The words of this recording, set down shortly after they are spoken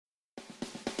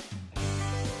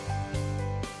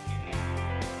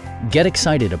Get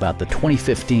excited about the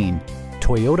 2015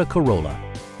 Toyota Corolla.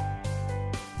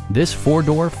 This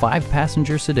four-door,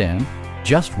 five-passenger sedan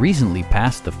just recently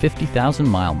passed the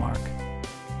 50,000-mile mark.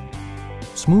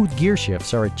 Smooth gear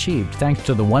shifts are achieved thanks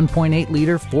to the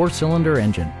 1.8-liter four-cylinder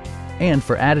engine. And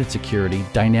for added security,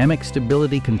 dynamic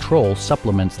stability control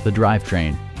supplements the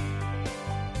drivetrain.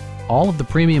 All of the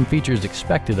premium features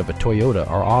expected of a Toyota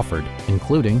are offered,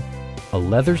 including a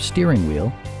leather steering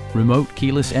wheel, remote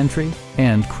keyless entry,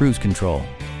 and cruise control.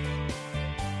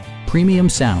 Premium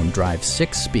sound drives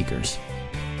 6 speakers,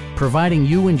 providing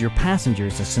you and your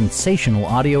passengers a sensational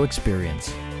audio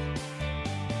experience.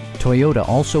 Toyota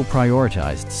also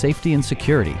prioritized safety and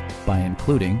security by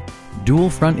including dual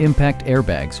front impact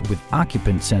airbags with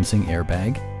occupant sensing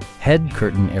airbag, head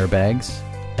curtain airbags,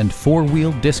 and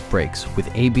four-wheel disc brakes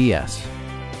with ABS.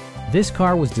 This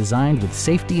car was designed with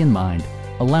safety in mind,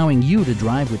 allowing you to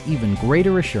drive with even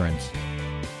greater assurance.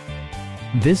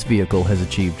 This vehicle has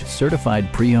achieved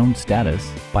certified pre-owned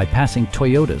status by passing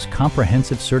Toyota's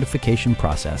comprehensive certification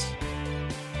process.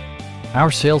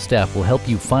 Our sales staff will help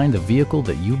you find the vehicle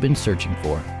that you've been searching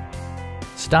for.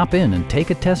 Stop in and take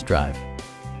a test drive.